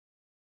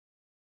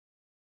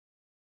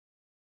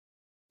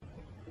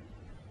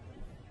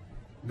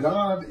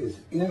God is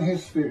in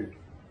his spirit.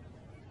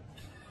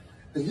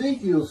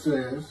 Ezekiel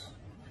says,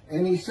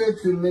 "And he said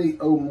to me,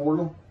 O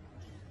mortal,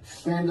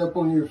 stand up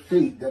on your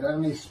feet, that I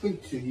may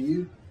speak to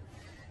you.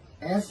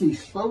 As he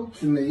spoke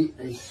to me,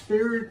 a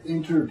spirit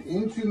entered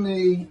into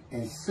me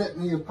and set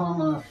me upon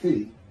my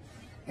feet.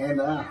 And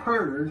I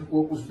heard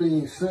what was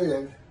being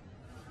said,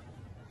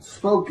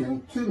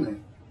 spoken to me."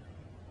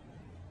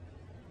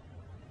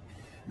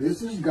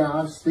 This is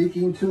God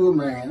speaking to a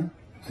man,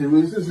 who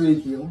is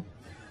Ezekiel,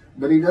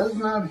 but he does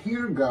not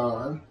hear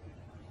God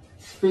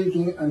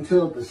speaking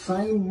until at the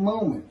same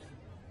moment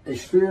a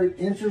spirit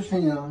enters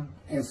him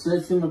and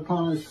sets him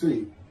upon his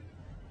feet.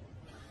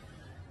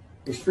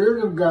 A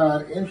spirit of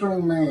God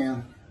entering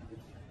man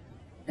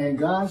and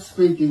God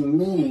speaking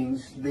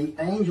means the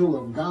angel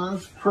of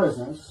God's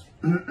presence,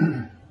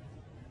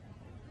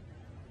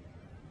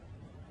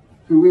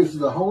 who is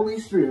the Holy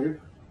Spirit,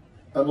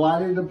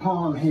 alighted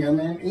upon him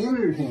and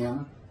entered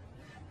him,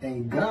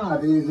 and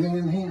God is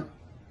in him.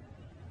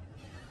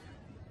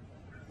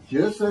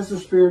 Just as the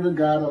Spirit of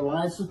God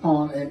alights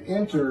upon and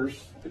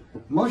enters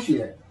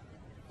Moshiach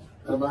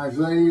of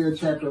Isaiah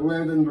chapter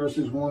 11,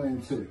 verses 1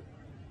 and 2.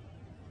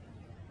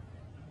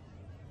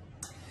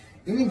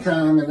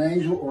 Anytime an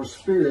angel or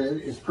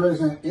spirit is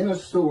present in a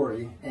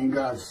story and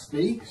God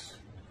speaks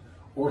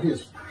or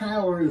his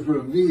power is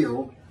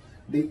revealed,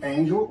 the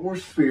angel or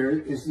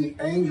spirit is the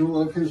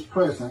angel of his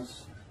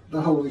presence,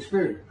 the Holy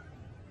Spirit.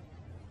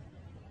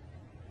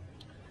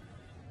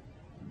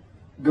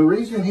 The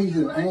reason he's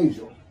an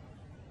angel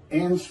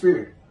and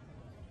spirit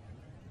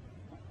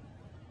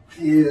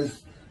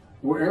is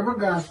wherever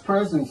God's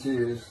presence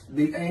is,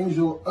 the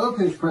angel of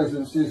his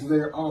presence is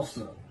there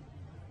also.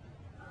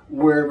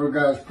 Wherever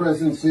God's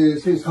presence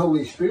is, his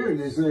Holy Spirit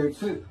is there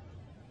too.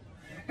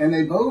 And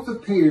they both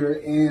appear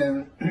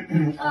in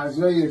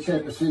Isaiah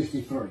chapter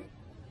 63.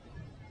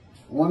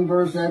 One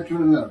verse after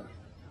another.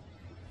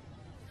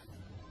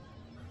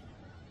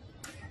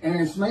 And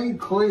it's made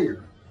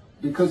clear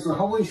because the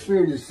Holy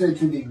Spirit is said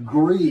to be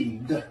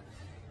grieved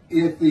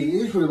if the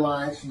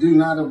Israelites do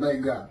not obey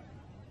God.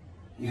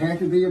 You have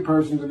to be a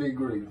person to be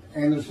grieved.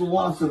 And there's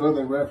lots of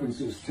other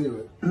references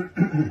to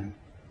it.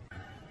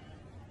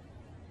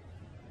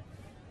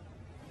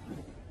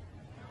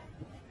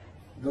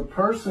 The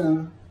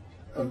person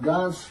of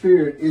God's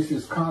Spirit is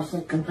his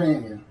constant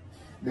companion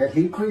that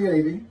he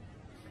created,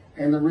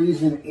 and the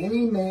reason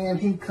any man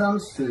he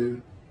comes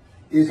to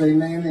is a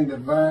man in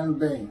divine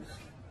beings,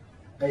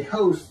 a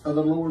host of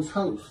the Lord's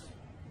host.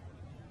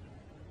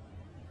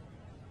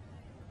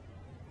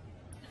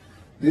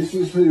 This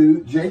is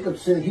who Jacob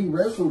said he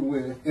wrestled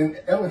with,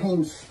 and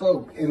Elohim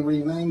spoke and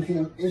renamed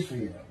him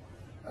Israel,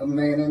 a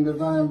man in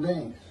divine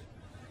beings.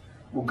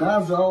 Well,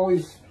 God's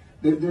always,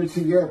 they're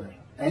together.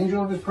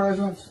 Angel of his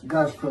presence,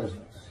 God's presence.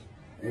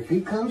 If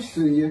he comes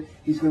to you,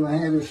 he's going to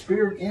have his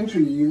spirit enter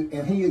you,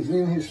 and he is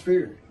in his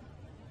spirit.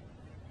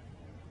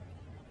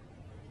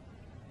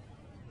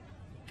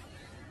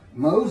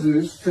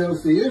 Moses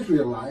tells the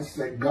Israelites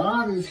that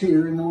God is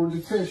here in order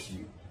to test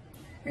you,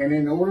 and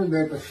in order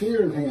that the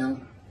fear of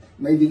him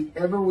may be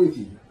ever with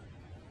you.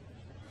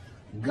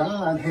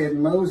 God had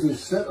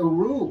Moses set a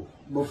rule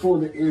before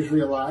the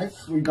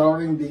Israelites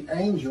regarding the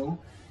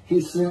angel he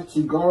sent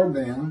to guard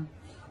them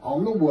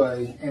on the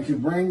way and to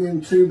bring them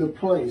to the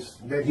place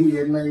that he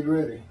had made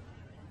ready.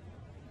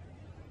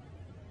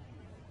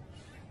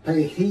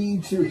 Pay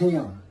heed to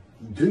him.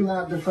 Do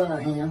not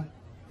defy him,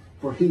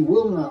 for he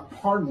will not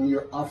pardon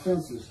your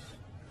offenses,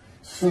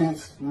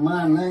 since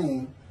my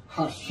name,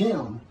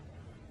 Hashem,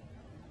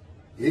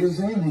 is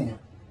in him.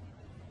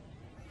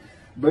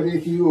 But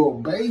if you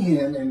obey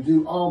him and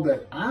do all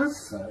that I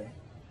say,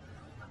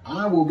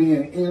 I will be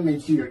an enemy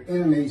to your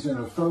enemies and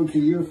a foe to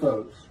your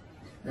foes.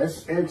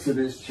 That's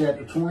Exodus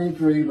chapter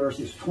 23,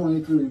 verses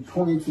 20 through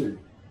 22.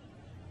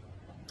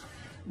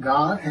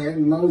 God had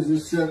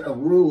Moses set a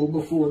rule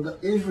before the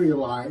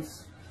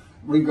Israelites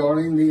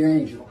regarding the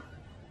angel.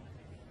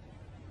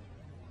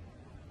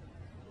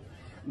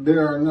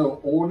 There are no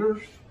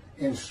orders,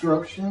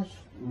 instructions,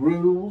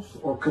 rules,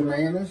 or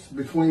commandments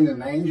between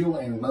an angel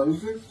and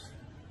Moses,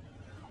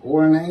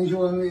 or an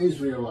angel and the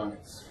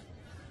Israelites.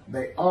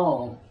 They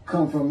all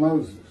come from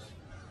Moses,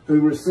 who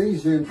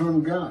receives them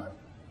from God.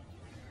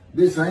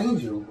 This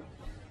angel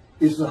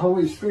is the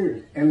Holy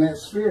Spirit, and that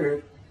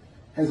Spirit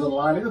has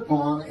alighted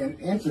upon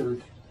and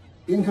entered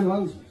into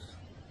Moses.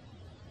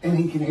 And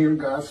he can hear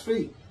God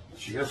speak,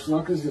 just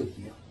like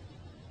Ezekiel.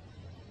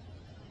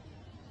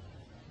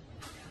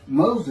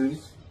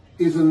 Moses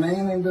is a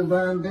man in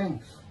divine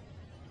beings.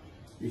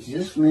 It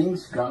just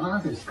means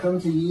God has come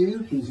to you,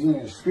 he's in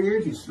his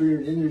spirit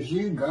enters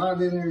you,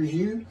 God enters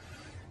you,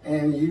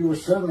 and you are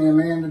suddenly a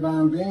man in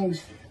divine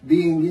beings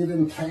being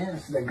given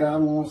tasks that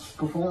God wants to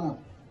perform.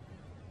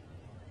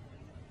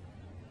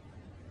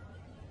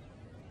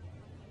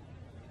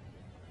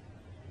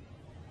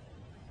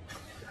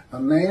 A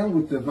man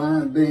with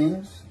divine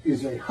beings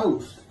is a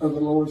host of the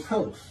Lord's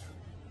host.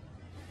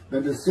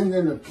 The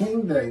descendant of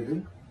King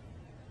David,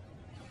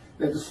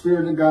 that the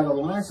Spirit of God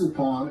alights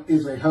upon,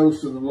 is a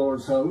host of the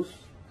Lord's host.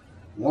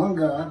 One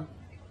God,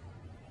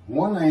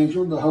 one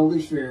angel, the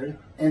Holy Spirit,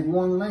 and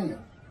one man.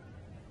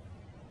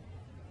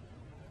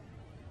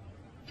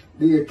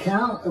 The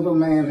account of a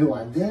man who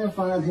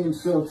identified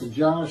himself to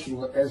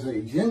Joshua as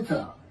a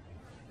Gentile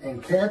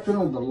and captain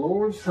of the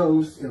Lord's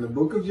host in the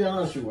book of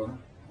Joshua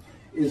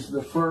is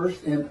the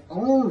first and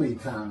only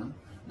time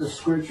the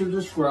scripture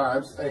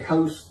describes a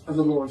host of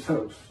the Lord's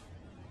host.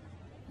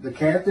 The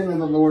captain of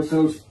the Lord's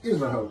host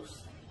is a host.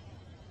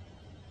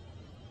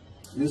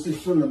 This is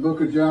from the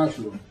book of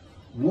Joshua.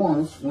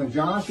 Once, when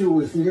Joshua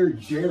was near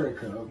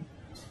Jericho,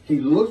 he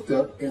looked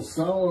up and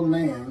saw a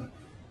man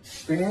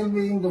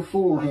standing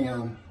before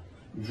him,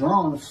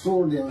 drawn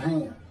sword in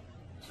hand.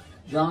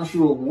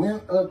 Joshua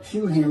went up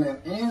to him and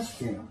asked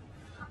him,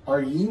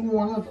 "Are you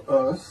one of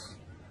us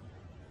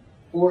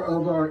or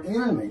of our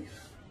enemies?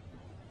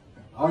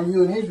 Are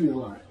you an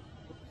Israelite?"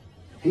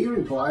 He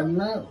replied,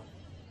 "No,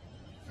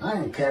 I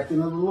am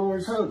captain of the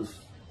Lord's host.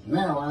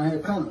 Now I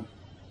have come."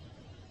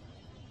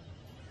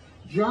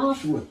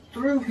 Joshua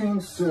threw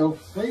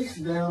himself face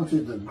down to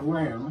the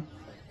ground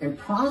and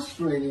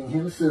prostrating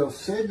himself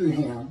said to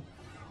him,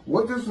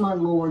 "What does my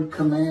Lord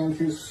command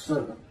his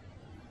servant?"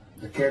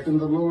 The captain of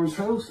the Lord's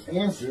host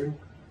answered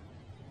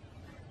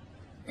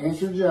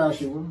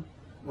Joshua,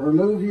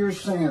 "Remove your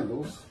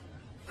sandals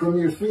from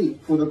your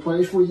feet, for the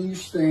place where you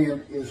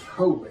stand is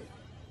holy."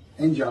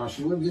 And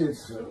Joshua did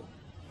so.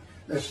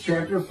 That's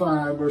chapter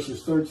 5,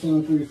 verses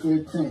 13 through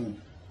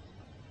 15.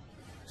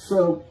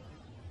 So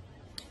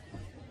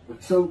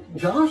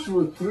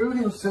Joshua threw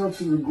himself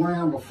to the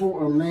ground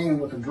before a man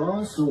with a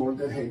drawn sword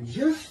that had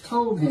just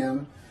told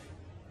him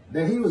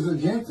that he was a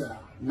Gentile,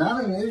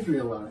 not an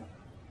Israelite,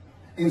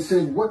 and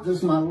said, "What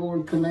does my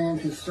Lord command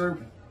his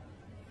servant?"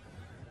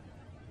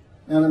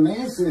 Now the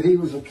man said he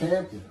was a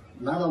captain,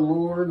 not a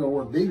lord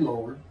or the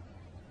Lord.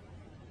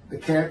 The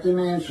captain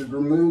answered,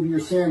 "Remove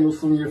your sandals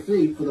from your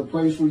feet, for the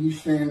place where you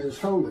stand is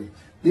holy."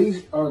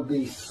 These are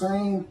the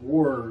same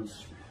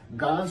words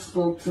God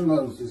spoke to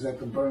Moses at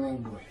the burning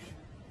bush.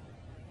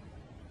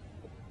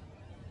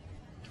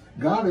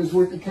 God is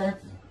with the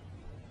captain,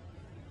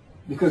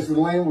 because the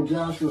land where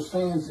Joshua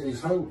stands is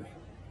holy.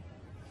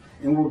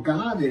 And where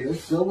God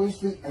is, so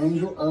is the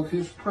angel of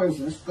his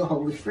presence, the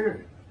Holy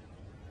Spirit.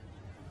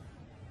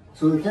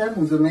 So the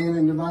captain's a man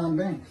in divine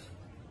beings,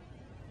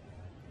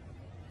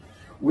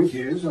 which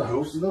is a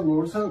host of the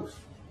Lord's host.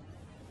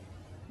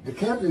 The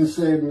captain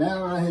said,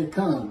 "Now I have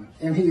come,"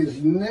 and he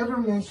is never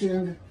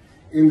mentioned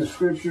in the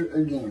scripture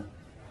again.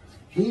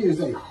 He is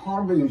a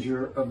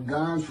harbinger of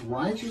God's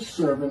righteous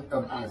servant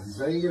of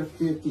Isaiah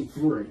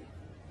 53,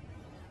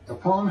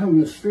 upon whom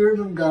the Spirit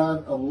of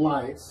God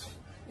alights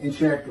in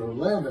chapter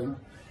 11,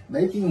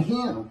 making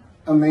him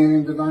a man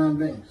in divine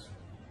beings.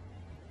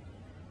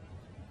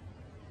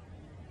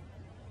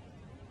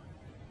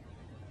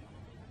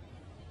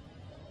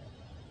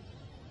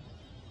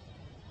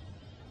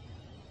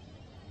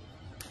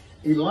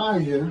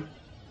 Elijah,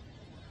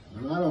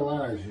 not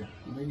Elijah,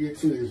 let me get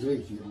to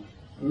Ezekiel.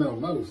 No,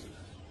 Moses.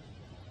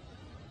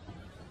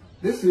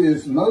 This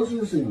is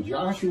Moses and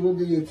Joshua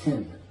the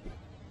attendant.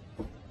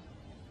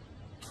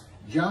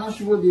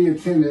 Joshua the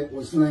attendant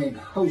was named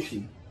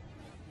Hoshi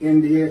in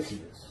the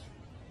Exodus.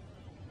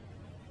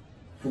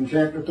 From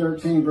chapter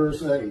 13,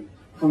 verse 8.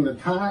 From the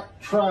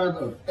tribe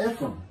of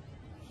Ephraim,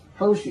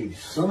 Hoshi,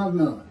 son of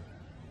Nun.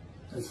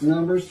 That's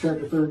Numbers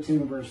chapter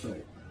 13, verse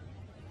 8.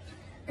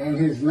 And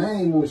his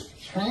name was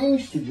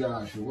changed to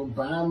Joshua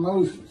by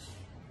Moses.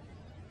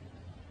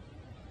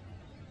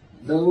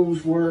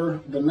 Those were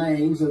the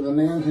names of the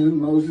men whom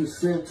Moses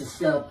sent to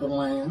scout the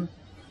land.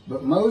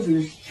 But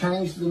Moses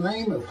changed the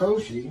name of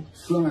Hoshi,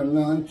 son of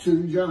Nun,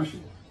 to Joshua.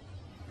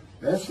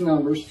 That's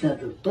Numbers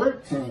chapter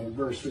 13,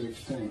 verse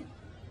 16.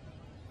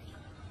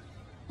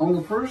 On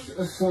the first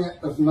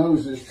ascent of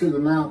Moses to the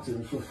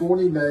mountain for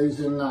 40 days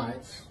and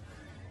nights,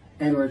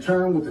 and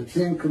returned with the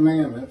 10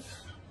 Commandments,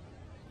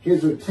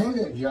 his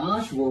attendant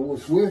Joshua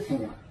was with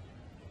him.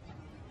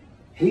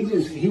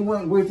 He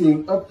went with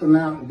him up the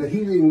mountain, but he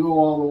didn't go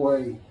all the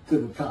way to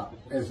the top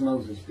as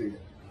Moses did.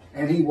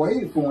 And he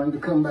waited for him to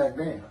come back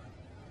down.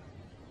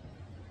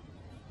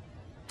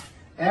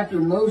 After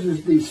Moses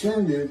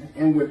descended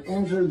and would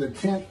enter the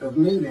tent of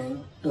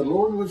meeting, the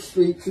Lord would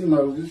speak to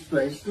Moses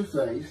face to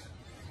face,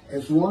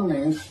 as one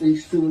man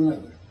speaks to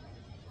another.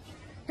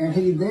 And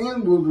he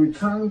then would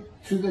return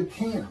to the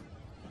camp.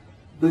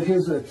 But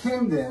his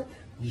attendant,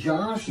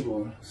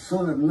 Joshua,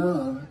 son of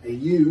Nun, a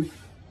youth,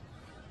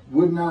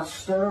 would not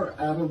stir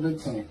out of the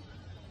tent.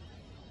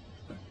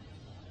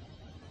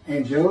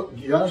 And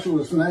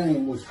Joshua's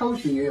name was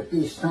Hoshi at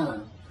this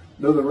time,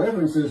 though the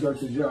references are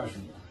to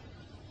Joshua.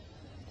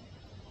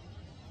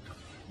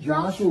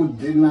 Joshua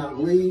did not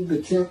leave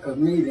the tent of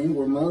meeting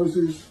where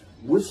Moses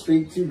would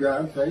speak to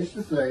God face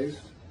to face.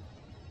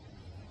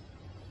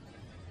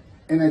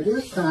 And at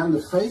this time,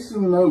 the face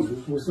of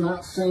Moses was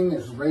not seen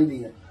as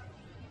radiant.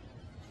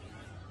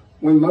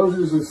 When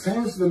Moses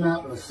ascends the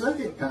mountain a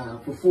second time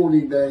for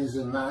 40 days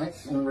and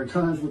nights and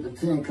returns with the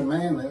 10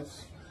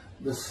 Commandments,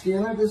 the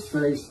skin of his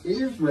face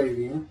is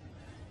radiant,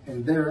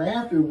 and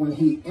thereafter when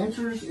he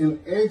enters and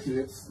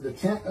exits the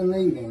tent of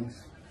meetings,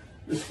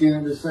 the skin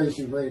of his face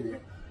is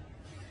radiant.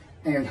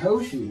 And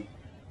Hoshi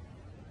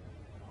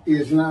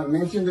is not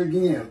mentioned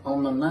again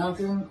on the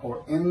mountain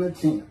or in the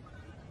tent.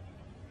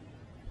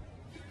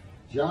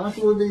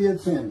 Joshua the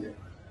attendant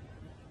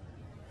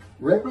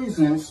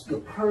represents the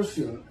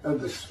person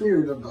of the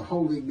Spirit of the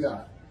Holy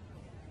God,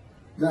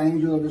 the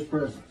angel of his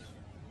presence,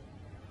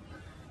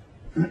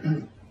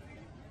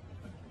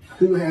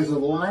 who has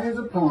alighted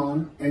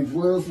upon and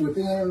dwells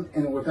within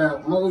and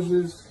without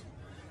Moses,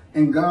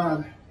 and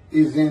God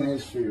is in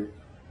his spirit.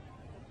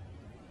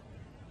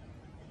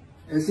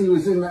 As he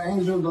was in the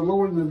angel of the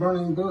Lord in the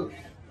burning bush.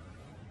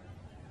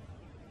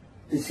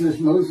 It says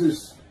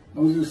Moses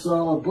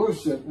saw a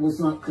bush that was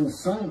not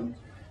consumed.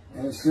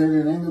 And it said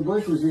that in the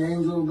bush was the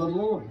angel of the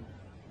Lord.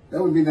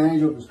 That would be the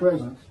angel of his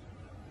presence.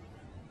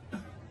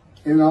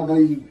 And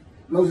although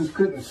Moses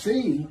couldn't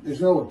see,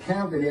 there's no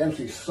account that he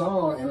actually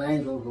saw an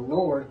angel of the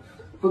Lord,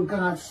 but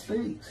God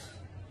speaks.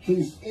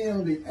 He's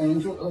in the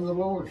angel of the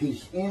Lord.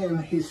 He's in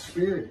his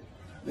spirit,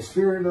 the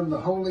Spirit of the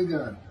Holy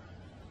God.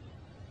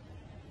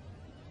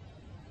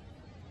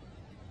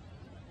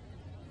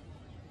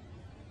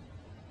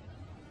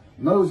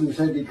 Moses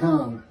had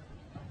become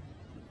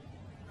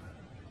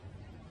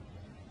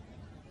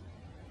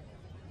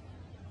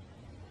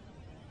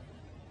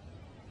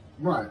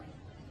right.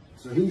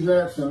 So he's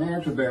absent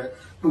after that.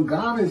 But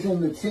God is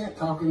in the tent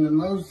talking to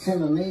Moses,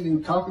 tent of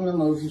meeting, talking to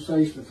Moses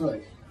face to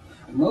face.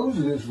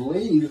 Moses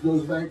leaves,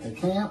 goes back to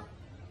camp,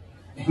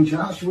 and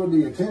Joshua,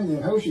 the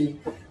attendant, Hoshi,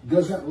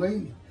 doesn't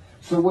leave.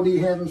 So what do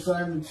you have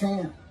inside the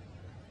tent?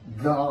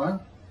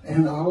 God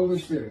and the Holy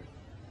Spirit.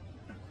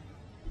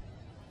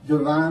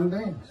 Divine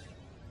beings.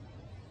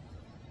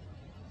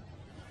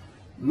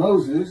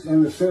 Moses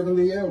and the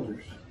 70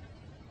 elders.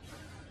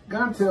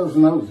 God tells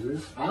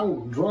Moses, I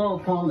will draw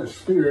upon the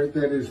Spirit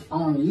that is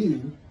on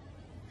you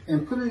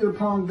and put it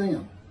upon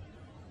them.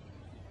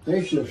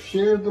 They shall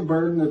share the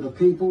burden of the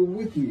people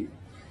with you,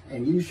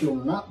 and you shall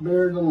not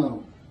bear it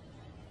alone.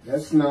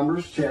 That's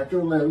Numbers chapter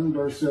 11,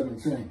 verse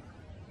 17.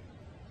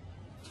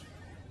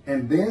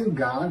 And then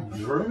God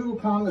drew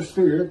upon the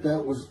Spirit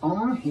that was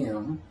on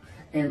him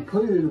and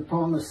put it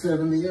upon the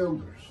 70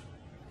 elders.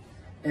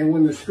 And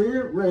when the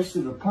Spirit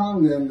rested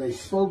upon them, they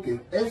spoke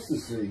in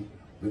ecstasy,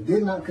 but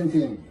did not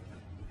continue.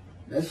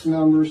 That's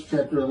Numbers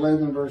chapter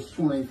 11, verse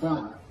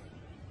 25.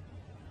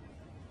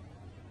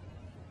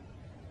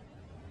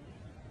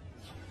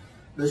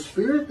 The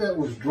Spirit that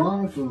was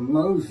drawn from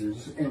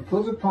Moses and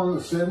put upon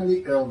the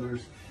 70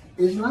 elders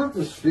is not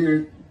the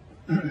Spirit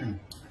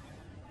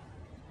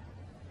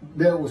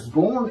that was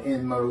born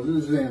in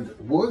Moses and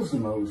was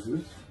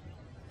Moses,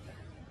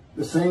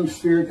 the same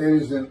Spirit that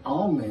is in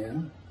all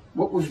men.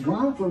 What was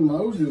drawn from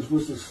Moses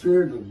was the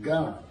Spirit of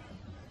God.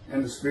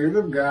 And the Spirit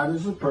of God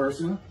is a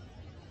person,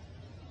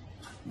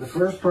 the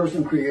first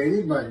person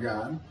created by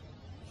God.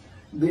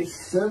 The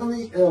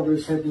 70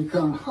 elders had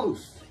become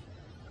hosts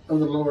of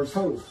the Lord's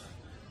host,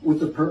 with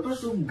the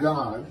purpose of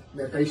God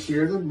that they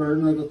share the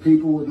burden of the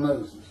people with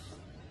Moses.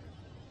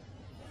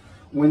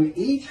 When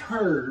each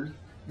heard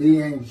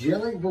the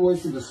angelic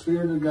voice of the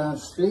Spirit of God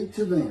speak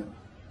to them,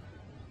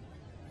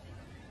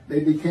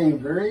 they became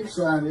very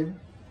excited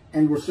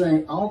and were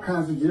saying all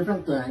kinds of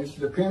different things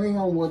depending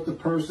on what the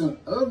person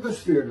of the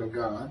Spirit of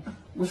God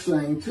was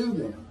saying to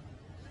them.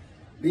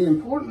 The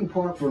important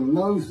part for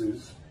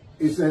Moses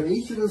is that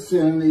each of the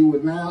 70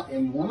 would now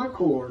in one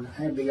accord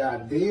have the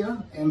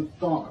idea and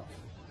thought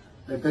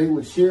that they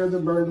would share the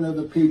burden of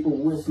the people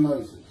with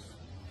Moses.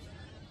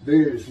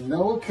 There is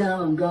no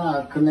account of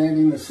God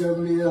commanding the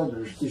 70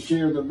 elders to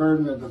share the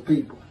burden of the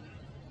people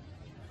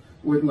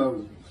with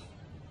Moses.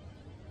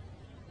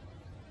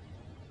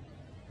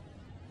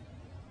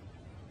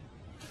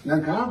 Now,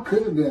 God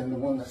could have been the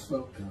one that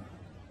spoke to them.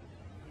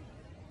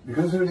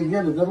 Because they're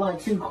together. They're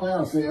like two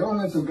clouds. The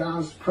elements of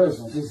God's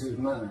presence is his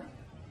mind.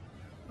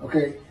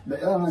 Okay?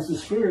 The elements of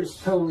Spirit's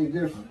totally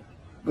different.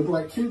 But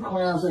like two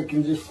clouds that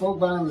can just float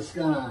by in the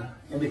sky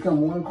and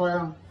become one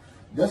cloud,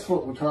 that's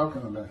what we're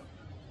talking about.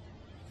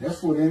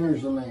 That's what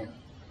enters a man.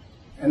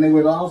 And they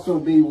would also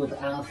be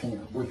without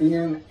him,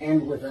 within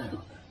and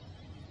without.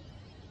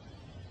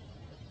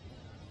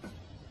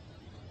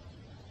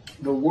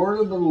 The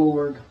word of the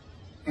Lord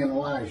and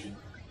Elijah.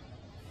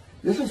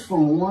 This is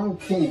from 1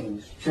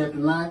 Kings chapter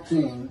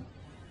 19,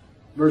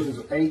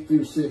 verses 8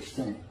 through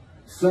 16.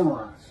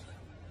 Summarized.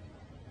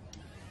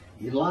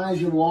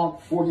 Elijah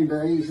walked 40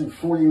 days and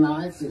 40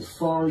 nights as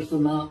far as the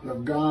mountain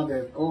of God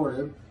at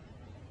Horeb.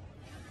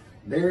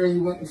 There he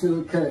went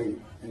into a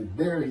cave, and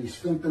there he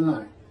spent the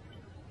night.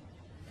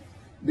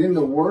 Then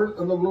the word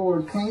of the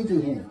Lord came to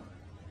him.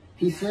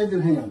 He said to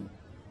him,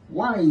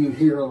 "Why are you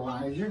here,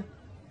 Elijah?"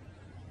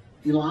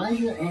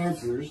 Elijah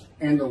answers,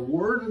 and the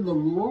word of the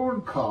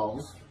Lord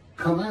calls,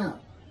 "Come out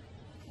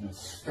and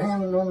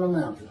stand on the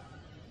mountain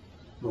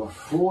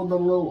before the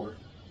Lord."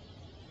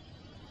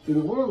 To the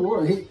word of the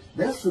Lord,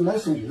 that's the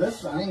messenger,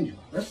 that's the angel,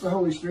 that's the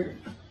Holy Spirit.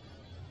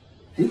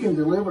 He can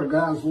deliver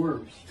God's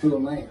words to a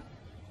man.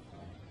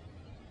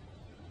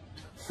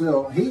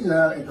 So he's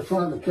out at the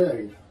front of the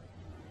cave,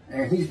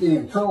 and he's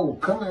being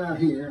told, "Come out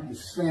here and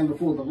stand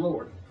before the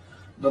Lord."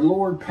 the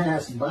Lord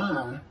passed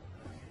by,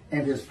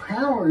 and his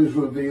power is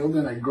revealed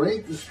in a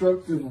great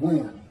destructive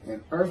wind,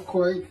 an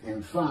earthquake,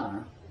 and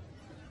fire,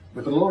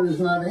 but the Lord is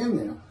not in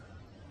them.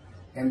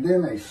 And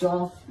then a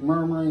soft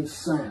murmuring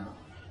sound,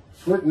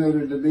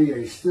 footnoted to be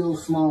a still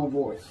small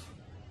voice.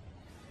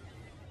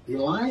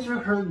 Elijah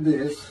heard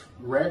this,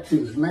 wrapped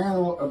his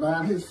mantle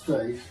about his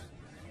face,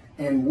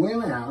 and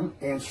went out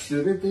and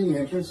stood at the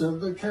entrance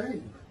of the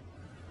cave,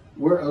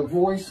 where a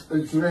voice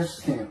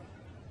addressed him,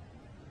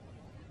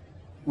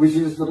 which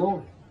is the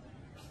Lord.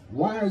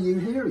 Why are you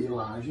here,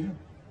 Elijah?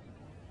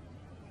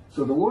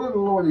 So the word of the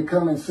Lord had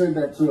come and said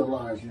that to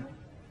Elijah.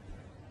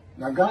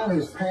 Now God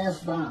has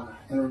passed by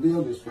and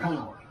revealed his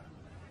power,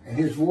 and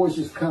his voice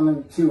is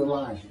coming to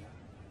Elijah.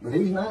 But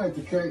he's not at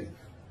the cave.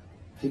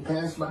 He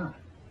passed by.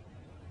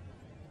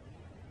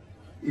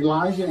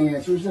 Elijah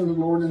answers, and the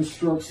Lord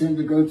instructs him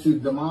to go to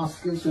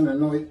Damascus and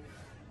anoint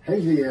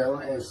Hazael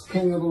as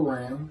king of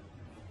Aram,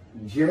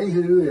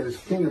 Jehu as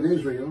king of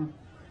Israel,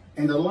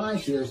 and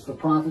Elisha as the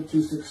prophet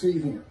to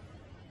succeed him.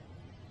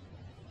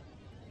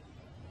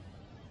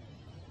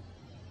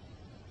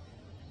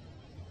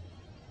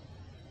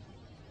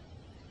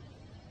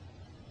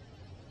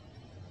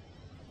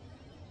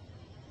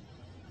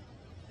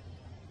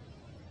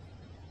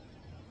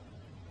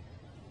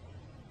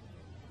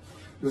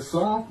 The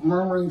soft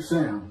murmuring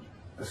sound,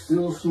 a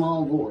still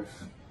small voice,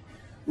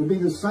 would be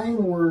the same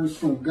words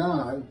from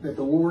God that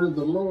the word of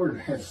the Lord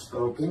has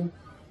spoken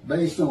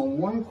based on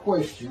one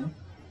question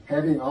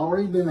having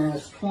already been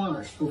asked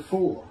twice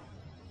before,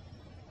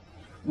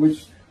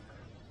 which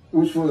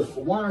was,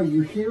 why are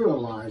you here,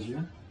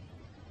 Elijah?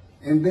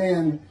 And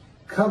then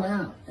come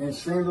out and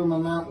stand on the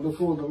mountain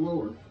before the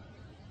Lord.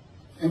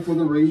 And for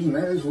the reason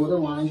that is what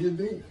Elijah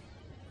did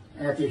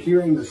after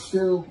hearing the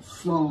still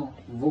small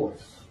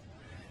voice.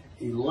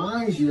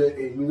 Elijah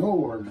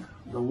ignored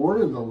the word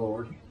of the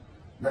Lord,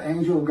 the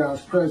angel of God's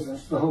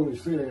presence, the Holy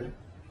Spirit,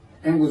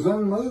 and was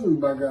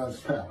unmoved by God's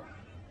power.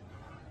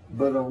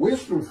 But a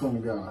whisper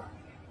from God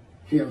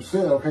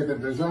himself had the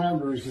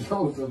desired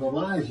result of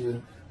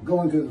Elijah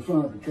going to the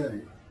front of the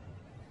cave.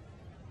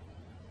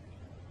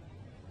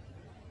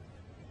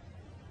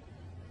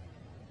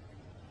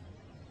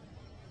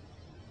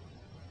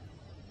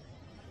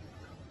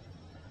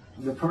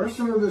 The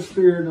person of the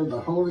Spirit of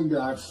the Holy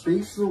God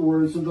speaks the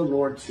words of the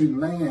Lord to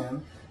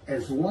man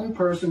as one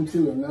person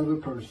to another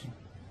person,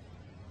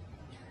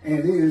 and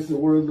is the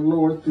word of the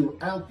Lord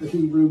throughout the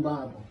Hebrew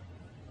Bible.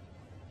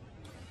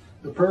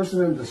 The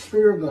person of the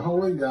Spirit of the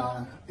Holy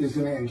God is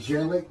an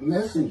angelic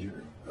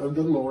messenger of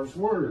the Lord's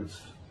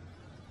words.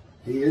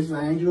 He is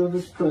the angel of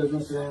his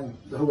presence and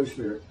the Holy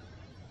Spirit.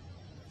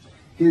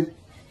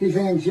 His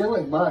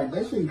angelic body,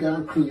 basically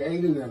God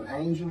created an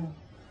angel,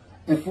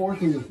 and for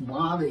his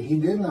body, he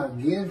did not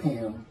give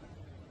him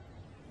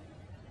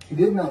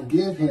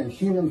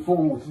human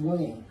form with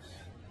wings.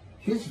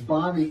 His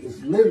body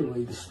is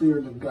literally the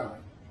Spirit of God.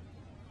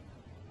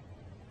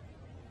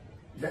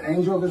 The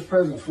angel of his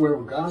presence,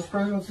 wherever God's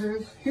presence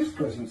is, his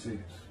presence is.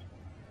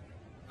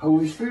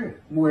 Holy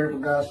Spirit, wherever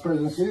God's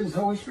presence is,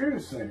 Holy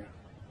Spirit's there.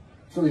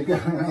 So he's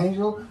got an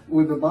angel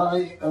with the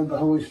body of the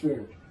Holy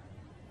Spirit.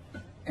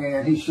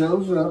 And he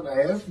shows up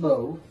as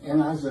both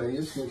in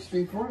Isaiah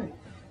 63.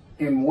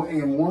 In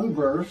one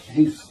verse,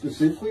 he's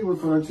specifically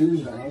referred to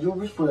as the angel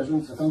of his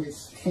presence. I think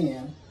it's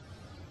 10.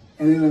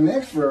 And in the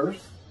next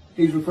verse,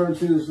 he's referred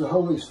to as the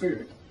Holy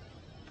Spirit.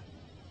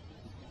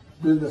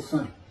 They're the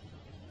same.